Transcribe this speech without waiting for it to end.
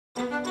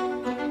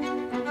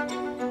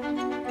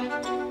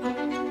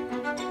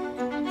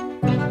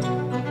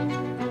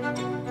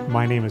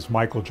My name is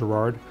Michael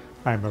Gerrard.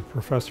 I'm a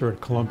professor at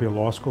Columbia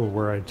Law School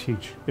where I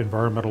teach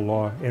environmental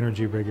law,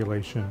 energy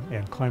regulation,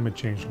 and climate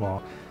change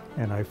law,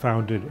 and I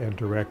founded and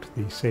direct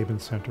the Sabin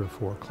Center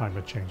for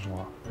Climate Change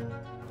Law.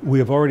 We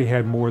have already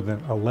had more than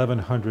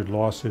 1,100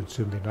 lawsuits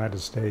in the United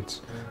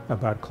States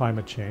about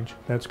climate change.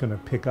 That's going to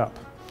pick up.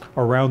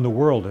 Around the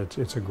world,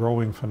 it's a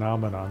growing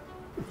phenomenon.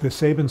 The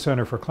Sabin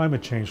Center for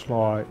Climate Change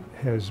Law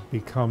has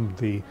become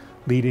the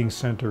leading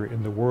center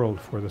in the world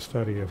for the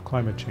study of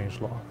climate change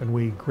law, and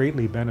we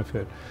greatly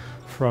benefit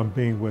from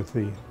being with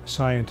the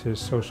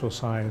scientists, social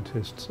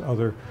scientists,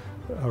 other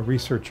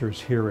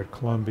researchers here at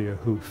Columbia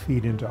who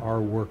feed into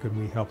our work and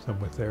we help them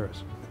with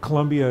theirs.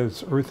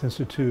 Columbia's Earth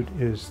Institute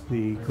is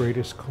the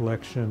greatest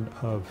collection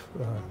of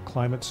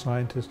climate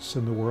scientists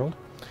in the world,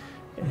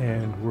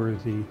 and we're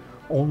the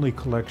only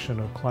collection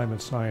of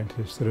climate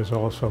scientists that is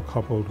also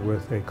coupled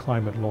with a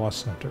climate law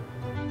center.